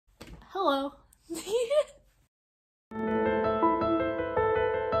Hello.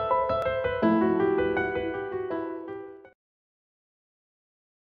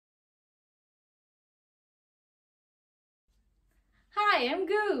 Hi, I'm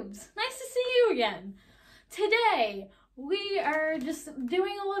Goobs. Nice to see you again. Today, we are just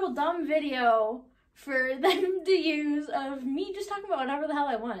doing a little dumb video for them to use of me just talking about whatever the hell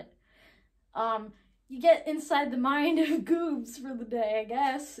I want. You get inside the mind of Goobs for the day, I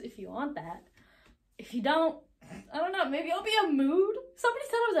guess, if you want that. If you don't, I don't know, maybe I'll be a mood. Somebody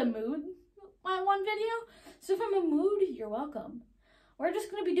said I was a mood my one video. So if I'm a mood, you're welcome. We're just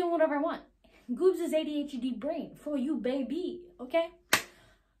gonna be doing whatever I want. Goobs' ADHD brain for you, baby, okay?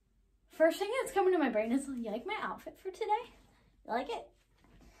 First thing that's coming to my brain is, you like my outfit for today? You like it?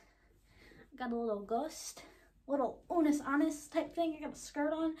 Got a little ghost, little onus honest type thing. I got a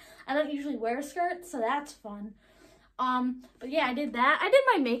skirt on. I don't usually wear skirts, so that's fun. But yeah, I did that. I did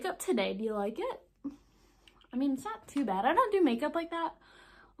my makeup today. Do you like it? I mean, it's not too bad. I don't do makeup like that.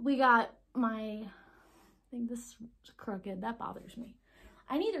 We got my, I think this is crooked. That bothers me.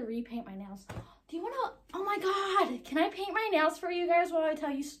 I need to repaint my nails. Do you want to, oh my God, can I paint my nails for you guys while I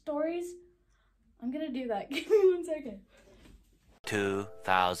tell you stories? I'm going to do that. Give me 1 second.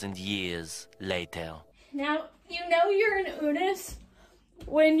 2,000 years later. Now, you know you're an Unis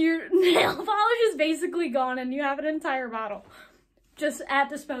when your nail polish is basically gone and you have an entire bottle just at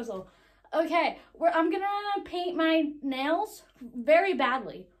disposal. Okay, I'm going to paint my nails very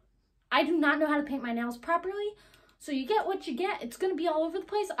badly. I do not know how to paint my nails properly. So you get what you get. It's going to be all over the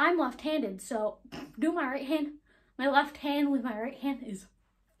place. I'm left-handed, so do my right hand. My left hand with my right hand is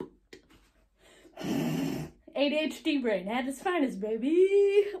ADHD brain at its finest,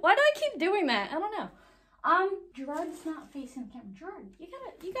 baby. Why do I keep doing that? I don't know. Gerard's not facing the camera. Gerard, you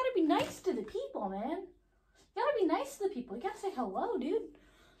gotta be nice to the people, man. You gotta be nice to the people. You gotta say hello, dude.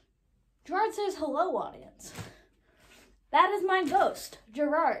 Gerard says hello, audience. That is my ghost,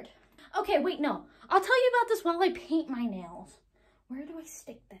 Gerard. Okay, wait, no. I'll tell you about this while I paint my nails. Where do I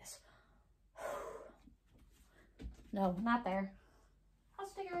stick this? No, not there. I'll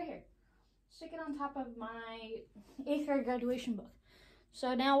stick it right here. Stick it on top of my 8th grade graduation book.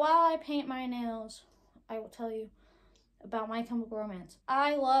 So now while I paint my nails, I will tell you about My Chemical Romance.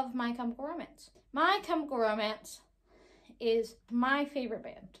 I love My Chemical Romance. My Chemical Romance is my favorite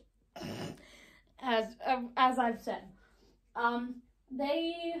band, as I've said.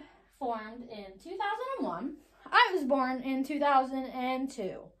 They formed in 2001. I was born in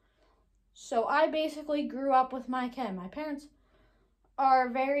 2002. So I basically grew up with My Chem. My parents are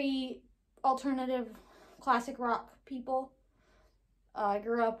very alternative classic rock people. I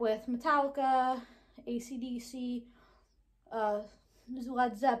grew up with Metallica, AC/DC,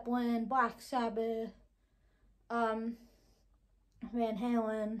 Led Zeppelin, Black Sabbath, Van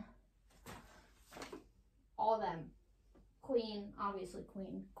Halen, all of them. Queen, obviously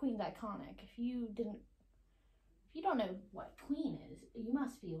Queen. Queen's iconic. If you don't know what Queen is, you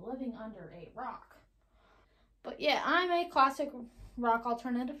must be living under a rock. But yeah, I'm a classic rock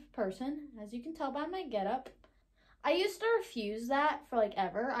alternative person, as you can tell by my getup. I used to refuse that for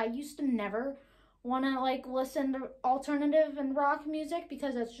ever. I used to never want to listen to alternative and rock music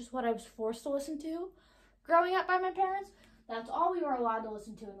because that's just what I was forced to listen to growing up by my parents. That's all we were allowed to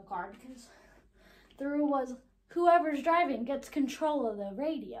listen to in the car because the rule was whoever's driving gets control of the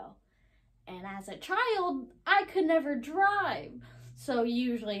radio. And as a child, I could never drive. So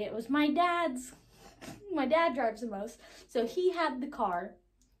usually it was my dad drives the most. So he had the car.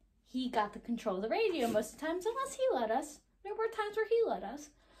 He got the control of the radio most of the times, unless he let us. There were times where he let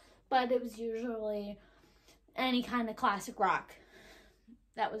us. But it was usually any kind of classic rock.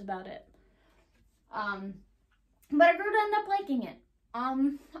 That was about it. But I grew to end up liking it. I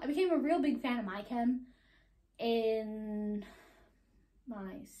became a real big fan of My Chem in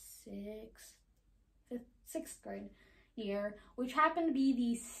my sixth grade year, which happened to be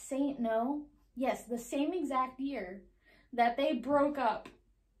the same exact year that they broke up.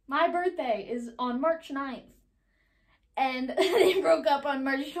 My birthday is on March 9th, and they broke up on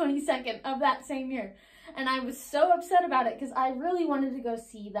March 22nd of that same year. And I was so upset about it because I really wanted to go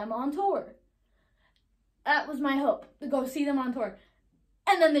see them on tour. That was my hope, to go see them on tour.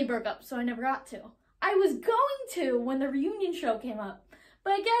 And then they broke up, so I never got to. I was going to when the reunion show came up,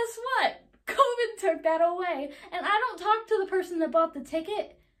 but guess what? COVID took that away, and I don't talk to the person that bought the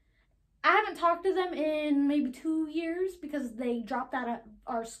ticket. I haven't talked to them in maybe 2 years because they dropped out at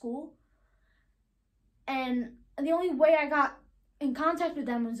our school. And the only way I got in contact with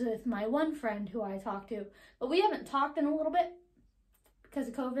them was with my one friend who I talked to. But we haven't talked in a little bit because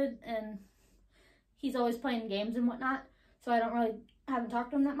of COVID, and he's always playing games and whatnot. So I haven't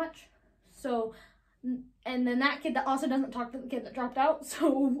talked to him that much. So, and then that kid that also doesn't talk to the kid that dropped out.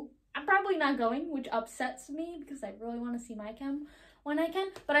 So I'm probably not going, which upsets me because I really want to see my chem when I can.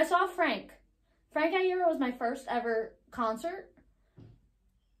 But I saw Frank. Frank Aguirre was my first ever concert.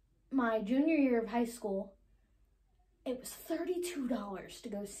 My junior year of high school. It was $32 to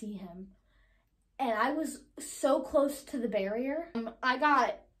go see him. And I was so close to the barrier. I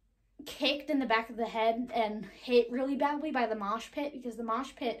got kicked in the back of the head and hit really badly by the mosh pit because the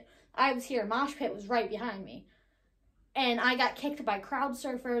mosh pit, I was here, mosh pit was right behind me. And I got kicked by crowd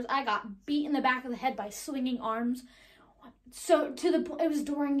surfers. I got beat in the back of the head by swinging arms. So it was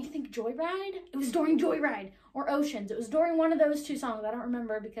during, I think, Joyride? It was during Joyride or Oceans. It was during one of those two songs. I don't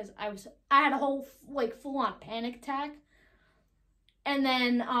remember because I had a whole, like, full-on panic attack. And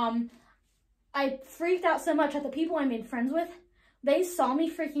then, I freaked out so much that the people I made friends with, they saw me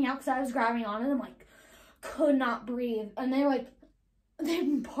freaking out because I was grabbing onto them, like, could not breathe. And they were like, they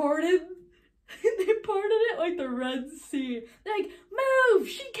parted it like the Red Sea. They're like, move,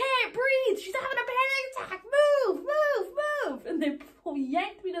 she can't breathe, she's having a panic attack, move, move, move. And they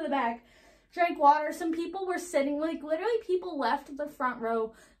yanked me to the back, drank water. Some people were sitting, like, literally people left the front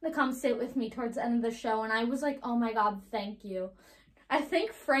row to come sit with me towards the end of the show. And I was like, oh my God, thank you. I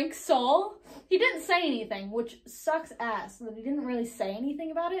think Frank saw, he didn't say anything, which sucks ass that he didn't really say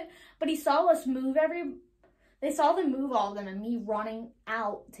anything about it, but he saw us move they saw them move all of them and me running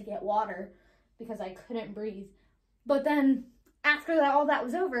out to get water because I couldn't breathe. But then after that, all that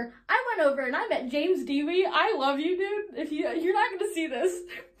was over, I went over and I met James Dewey. I love you, dude. If you're not going to see this,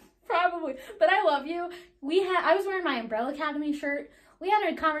 probably, but I love you. I was wearing my Umbrella Academy shirt. We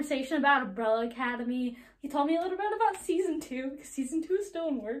had a conversation about Umbrella Academy. He told me a little bit about season 2, because season 2 is still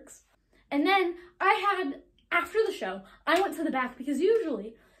in works. And then after the show, I went to the back because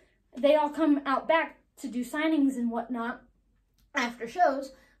usually they all come out back to do signings and whatnot after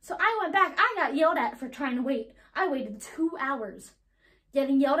shows. So I went back. I got yelled at for trying to wait. I waited 2 hours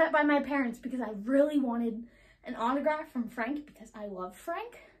getting yelled at by my parents because I really wanted an autograph from Frank because I love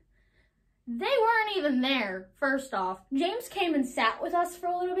Frank. They weren't even there, first off. James came and sat with us for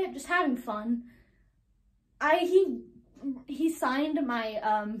a little bit, just having fun. He signed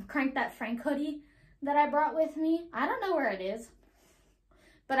my Crank That Frank hoodie that I brought with me. I don't know where it is.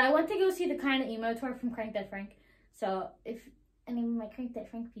 But I went to go see the Kinda Emo tour from Crank That Frank. So if any of my Crank That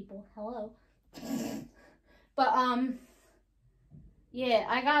Frank people, hello. But yeah,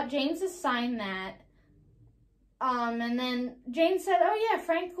 I got James to sign that. And then James said, oh yeah,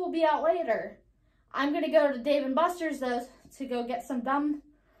 Frank will be out later. I'm gonna go to Dave & Buster's though to go get something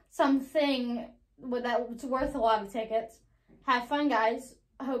that's worth a lot of tickets. Have fun, guys.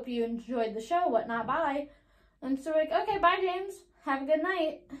 I hope you enjoyed the show, whatnot, bye. And so like, okay, bye, James. Have a good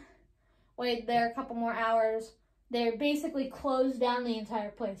night. Wait there a couple more hours. They basically closed down the entire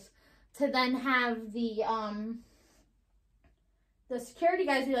place to then have the security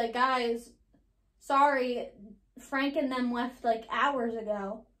guys be like, guys, sorry, Frank and them left like hours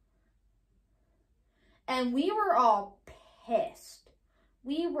ago. And we were all pissed.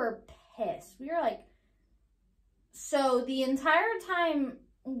 We were pissed. We were like, so the entire time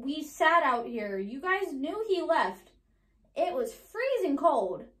we sat out here, you guys knew he left. It was freezing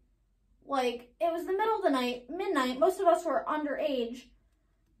cold. Like, it was the middle of the night, midnight. Most of us were underage,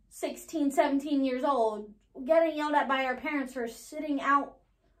 16, 17 years old, getting yelled at by our parents for sitting out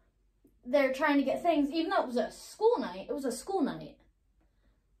there trying to get things, even though it was a school night. It was a school night.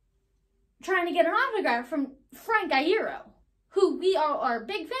 Trying to get an autograph from Frank Aguirre, who we all are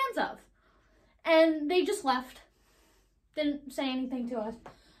big fans of. And they just left. Didn't say anything to us.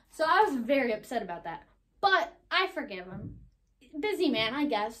 So I was very upset about that. But I forgive him. Busy man, I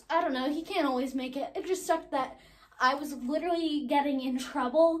guess. I don't know. He can't always make it. It just sucked that I was literally getting in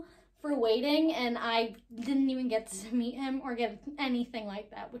trouble for waiting, and I didn't even get to meet him or get anything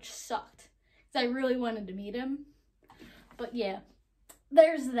like that, which sucked. Because I really wanted to meet him. But yeah,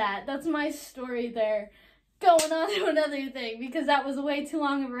 there's that. That's my story there. Going on to another thing, because that was way too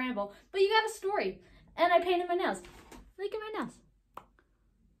long of a ramble. But you got a story. And I painted my nails. Look at my nails.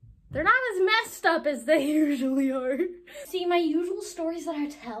 They're not as messed up as they usually are. See, my usual stories that I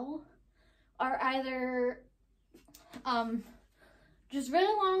tell are either just really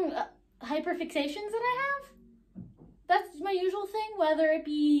long hyperfixations that I have. That's my usual thing, whether it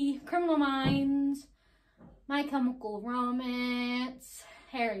be Criminal Minds, My Chemical Romance,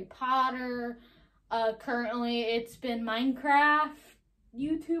 Harry Potter. Currently, it's been Minecraft,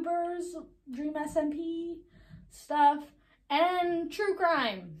 YouTubers, Dream SMP stuff, and true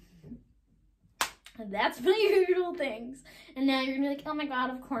crime. That's my usual things. And now you're gonna be like, oh my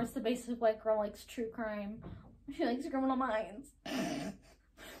god, of course the basic white girl likes true crime. She likes Criminal Minds.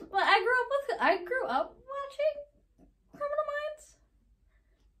 But I grew up I grew up watching Criminal Minds.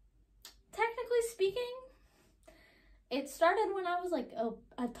 Technically speaking, it started when I was like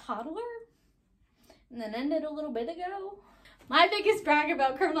a toddler and then ended a little bit ago. My biggest brag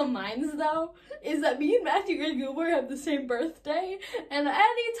about Criminal Minds, though, is that me and Matthew Gray Goobler have the same birthday. And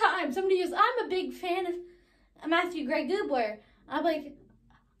anytime somebody goes, I'm a big fan of Matthew Gray Goobler, I'm like,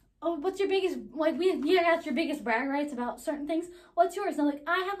 oh, what's your biggest, like, you got your biggest brag rights about certain things. What's yours? And I'm like,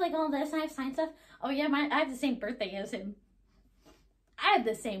 I have, like, all this, I have science stuff. Oh, yeah, I have the same birthday as him. I have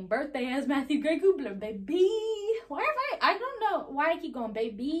the same birthday as Matthew Gray Goobler, baby. Why have I don't know why I keep going,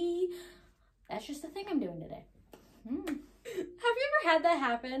 baby. That's just the thing I'm doing today. Have you ever had that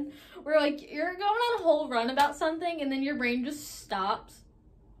happen where, like, you're going on a whole run about something and then your brain just stops?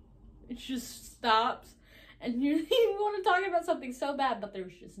 It just stops. And you want to talk about something so bad, but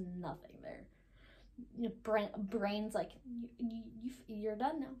there's just nothing there. Your brain's like, you're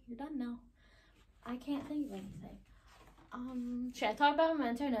done now. You're done now. I can't think of anything. Should I talk about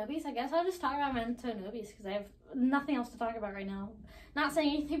Memento Nobis? I guess I'll just talk about Memento Nobis because I have nothing else to talk about right now. Not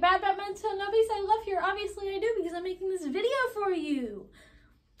saying anything bad about Memento Nobis. I love you. Obviously I do because I'm making this video for you.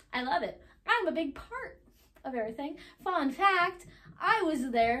 I love it. I'm a big part of everything. Fun fact, I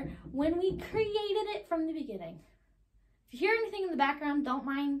was there when we created it from the beginning. If you hear anything in the background, don't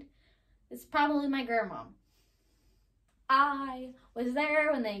mind. It's probably my grandma. I was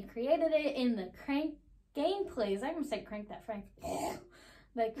there when they created it in the Crank Gameplays. I'm gonna say Crank that Frank.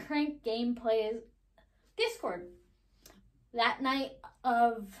 The Crank Gameplays Discord. That night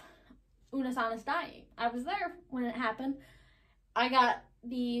of Unasana's dying. I was there when it happened. I got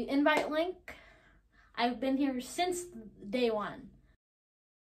the invite link. I've been here since day one.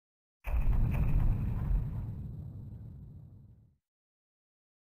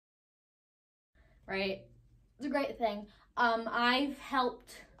 Right? It's a great thing. I've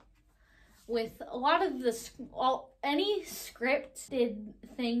helped with a lot of any scripted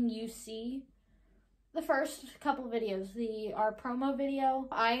thing you see. The first couple videos, our promo video,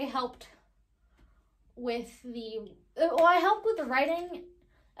 I helped with I helped with the writing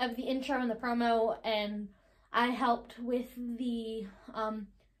of the intro and the promo, and I helped with the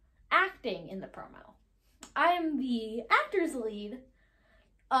acting in the promo. I am the actor's lead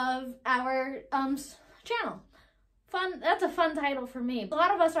of our channel. Fun. That's a fun title for me. A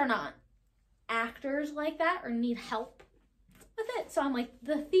lot of us are not actors like that or need help with it, so I'm like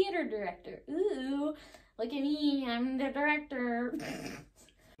the theater director. Ooh, look at me, I'm the director.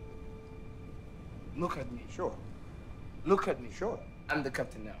 Look at me, sure. Look at me, sure. I'm the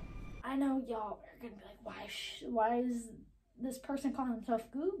captain now. I know y'all are gonna be like, why is this person calling himself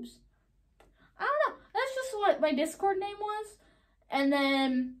Goobs? I don't know. That's just what my Discord name was, and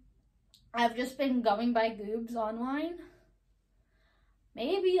then I've just been going by Goobs online.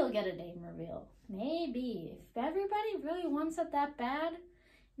 Maybe you'll get a name reveal. Maybe. If everybody really wants it that bad,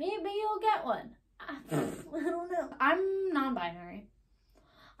 maybe you'll get one. I don't know. I'm non-binary.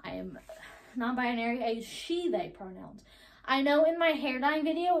 I am non-binary. I use she, they pronouns. I know in my hair dyeing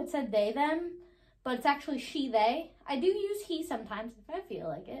video it said they, them, but it's actually she, they. I do use he sometimes if I feel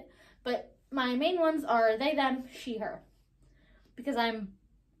like it, but my main ones are they, them, she, her. Because I'm...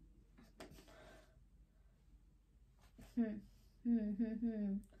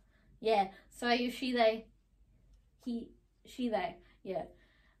 Yeah, so I use she, they, he, she, they, yeah.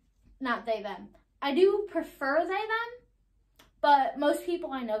 Not they, them. I do prefer they, them, but most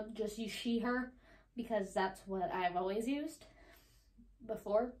people I know just use she, her, because that's what I've always used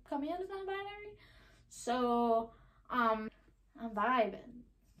before coming out as non-binary. So, I'm vibing.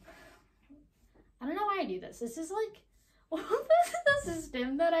 I don't know why I do this. This is like, this is the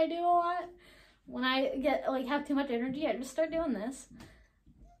system that I do a lot. When I get, like, have too much energy, I just start doing this.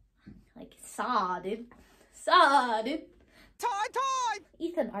 Like, saw, dude. Saw, dude. Time!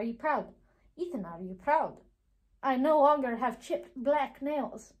 Ethan, are you proud? Ethan, are you proud? I no longer have chipped black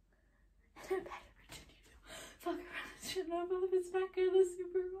nails. And I'm back in Virginia. Fuck around and shit, my mom is back in the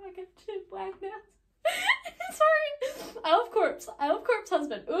supermarket, chipped black nails. Sorry. I love Corpse. I love Corpse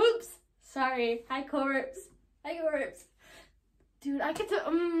husband. Oops. Sorry. Hi, Corpse. Hi, Corpse. Dude, I get to,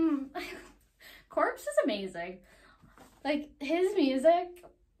 Corpse is amazing. Like, his music,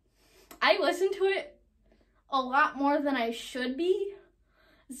 I listen to it a lot more than I should be,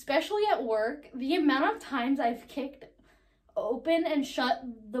 especially at work. The amount of times I've kicked open and shut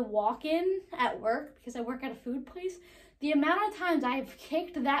the walk-in at work, because I work at a food place, the amount of times I've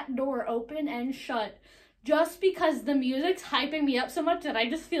kicked that door open and shut just because the music's hyping me up so much that I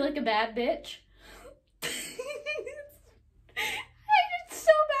just feel like a bad bitch. It's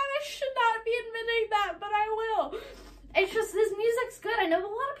so bad, I should not be admitting that, but I will. It's just, his music's good. I know a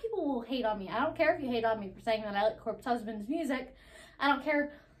lot of people will hate on me. I don't care if you hate on me for saying that I like Corpse Husband's music. I don't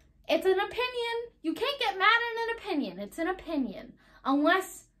care. It's an opinion. You can't get mad at an opinion. It's an opinion.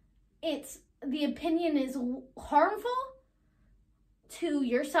 Unless the opinion is harmful to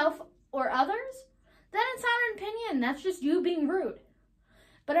yourself or others, then it's not an opinion. That's just you being rude.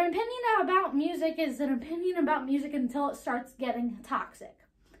 But an opinion about music is an opinion about music until it starts getting toxic.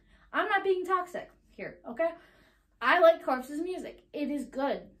 I'm not being toxic here, okay? I like Corpse's music. It is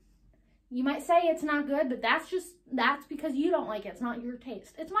good. You might say it's not good, but that's because you don't like it. It's not your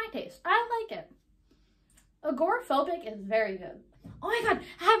taste. It's my taste. I like it. Agoraphobic is very good. Oh my god,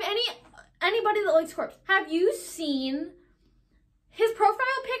 have anybody that likes Corpse, have you seen his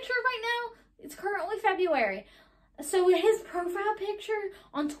profile picture right now? It's currently February. So his profile picture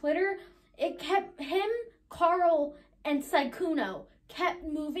on Twitter, it kept him, Carl, and Saikuno kept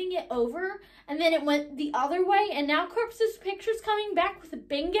moving it over, and then it went the other way, and now Corpse's picture's coming back with a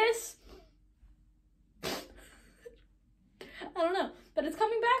Bingus. I don't know, but it's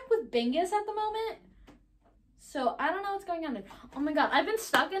coming back with Bingus at the moment. So I don't know what's going on there. Oh my god, I've been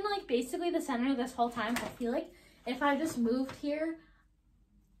stuck in like basically the center this whole time. I feel like if I just moved here,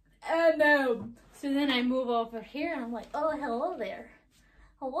 no. So then I move over here and I'm like, oh, hello there.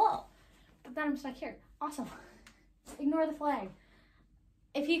 Hello. But then I'm stuck here. Awesome. Ignore the flag.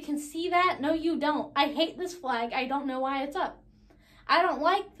 If you can see that, no, you don't. I hate this flag. I don't know why it's up. I don't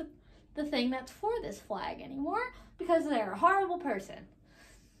like the thing that's for this flag anymore because they're a horrible person.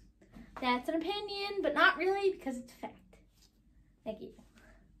 That's an opinion, but not really because it's a fact. Thank you.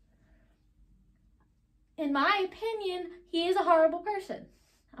 In my opinion, he is a horrible person.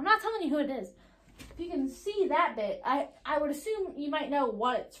 I'm not telling you who it is. If you can see that bit, I would assume you might know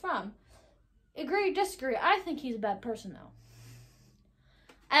what it's from. Agree or disagree, I think he's a bad person though.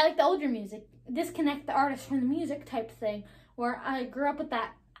 I like the older music, disconnect the artist from the music type thing, where I grew up with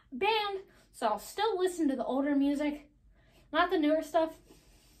that band, so I'll still listen to the older music, not the newer stuff.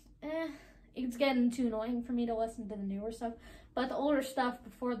 It's getting too annoying for me to listen to the newer stuff, but the older stuff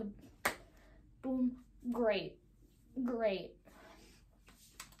before the boom, great.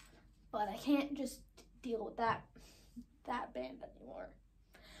 But I can't just deal with that band anymore.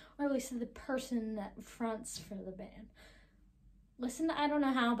 Or at least the person that fronts for the band. Listen to I Don't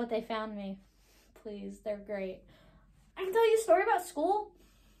Know How, but they found me. Please, they're great. I can tell you a story about school.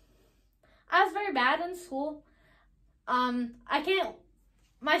 I was very bad in school.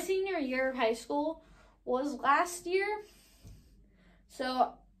 My senior year of high school was last year.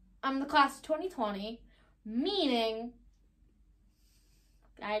 So I'm the class of 2020, meaning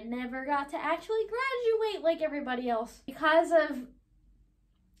I never got to actually graduate like everybody else. Because of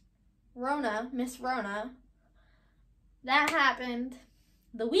Rona, Miss Rona, that happened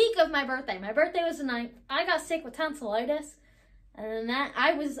the week of my birthday. My birthday was the 9th. I got sick with tonsillitis. And then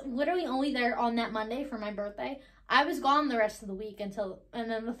I was literally only there on that Monday for my birthday. I was gone the rest of the week and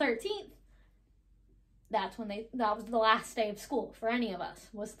then the 13th, that was the last day of school for any of us,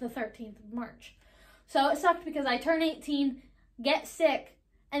 was the 13th of March. So it sucked because I turn 18, get sick,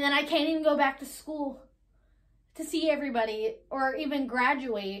 and then I can't even go back to school to see everybody or even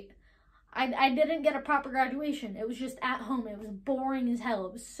graduate. I didn't get a proper graduation. It was just at home. It was boring as hell.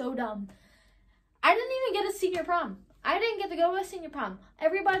 It was so dumb. I didn't even get a senior prom. I didn't get to go to a senior prom.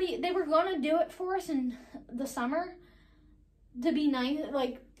 Everybody, they were going to do it for us in the summer to be nice,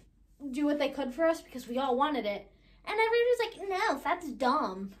 like, do what they could for us because we all wanted it. And everybody's like, no, that's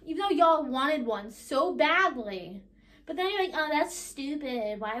dumb. Even though y'all wanted one so badly. But then you're like, oh, that's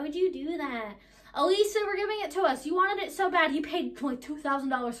stupid. Why would you do that? At least they were giving it to us. You wanted it so bad. You paid like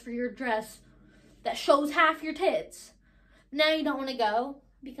 $2,000 for your dress that shows half your tits. Now you don't want to go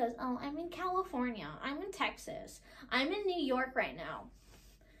because, oh, I'm in California. I'm in Texas. I'm in New York right now.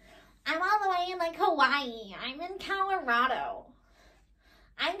 I'm all the way in like Hawaii. I'm in Colorado.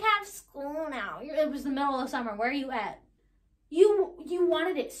 I have school now. It was the middle of summer. Where are you at? You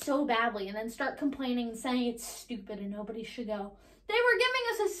wanted it so badly and then start complaining and saying it's stupid and nobody should go. They were giving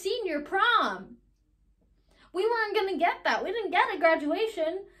us a senior prom. We weren't going to get that. We didn't get a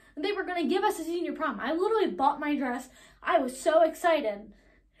graduation. They were going to give us a senior prom. I literally bought my dress. I was so excited.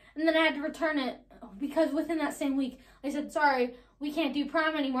 And then I had to return it because within that same week, they said, sorry, we can't do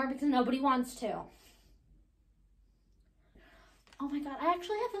prom anymore because nobody wants to. Oh my God, I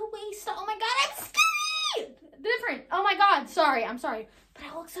actually have a waist. Oh my God, I'm skinny! Different. Oh my God, sorry, I'm sorry. But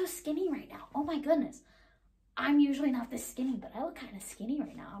I look so skinny right now. Oh my goodness. I'm usually not this skinny, but I look kind of skinny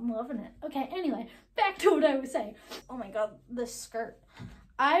right now. I'm loving it. Okay, anyway, back to what I was saying. Oh my God, this skirt.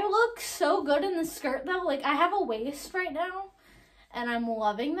 I look so good in this skirt though. Like, I have a waist right now, and I'm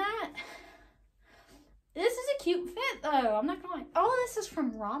loving that. This is a cute fit, though. I'm not gonna lie. All of this is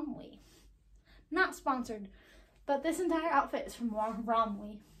from Romley. Not sponsored, but this entire outfit is from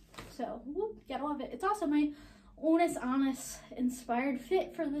Romley. So, whoop, gotta love it. It's also my honest inspired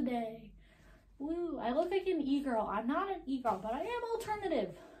fit for the day. Woo, I look like an e-girl. I'm not an e-girl, but I am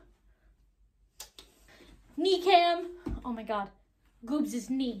alternative. Knee cam. Oh my god. Goobs'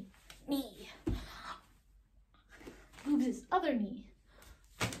 knee. Knee. Goobs' other knee.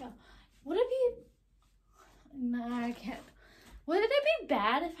 Would it be... Nah, I can't. Would it be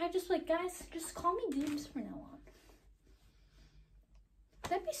bad if I just like, guys, just call me Goobs from now on?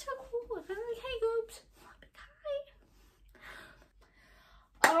 That'd be so cool if I'm like, hey Goobs.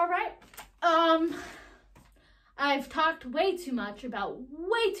 Hi. Alright. I've talked way too much about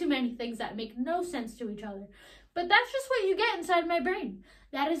way too many things that make no sense to each other. But that's just what you get inside my brain.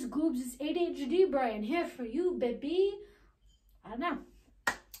 That is Goobs' ADHD brain here for you, baby. I don't know.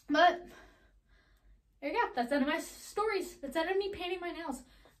 But there you go. That's the end of my stories. That's the end of me painting my nails.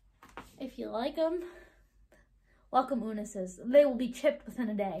 If you like them, welcome Una says. They will be chipped within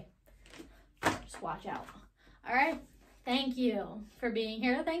a day. Just watch out. All right. Thank you for being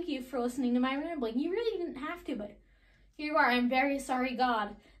here. Thank you for listening to my rambling. You really didn't have to, but here you are. I'm very sorry,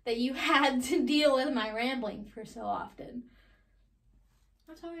 God, that you had to deal with my rambling for so often.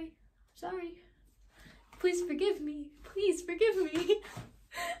 I'm sorry. I'm sorry. Please forgive me. Please forgive me.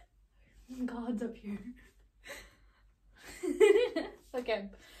 God's up here. Okay.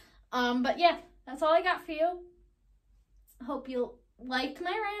 But yeah, that's all I got for you. Hope you liked my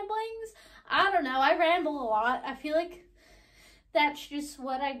ramblings. I don't know. I ramble a lot. I feel like that's just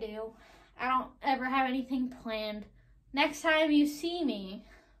what I do. I don't ever have anything planned. Next time you see me,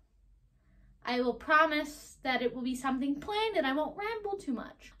 I will promise that it will be something planned and I won't ramble too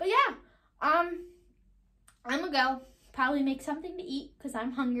much. But yeah, I'm gonna go probably make something to eat because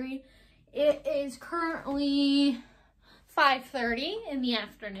I'm hungry. It is currently 5:30 in the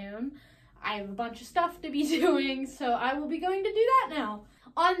afternoon. I have a bunch of stuff to be doing, so I will be going to do that now.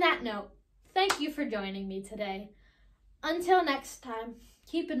 On that note, thank you for joining me today. Until next time,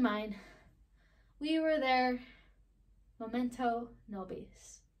 keep in mind, we were there. Memento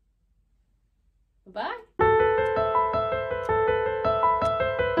Nobis. Bye-bye.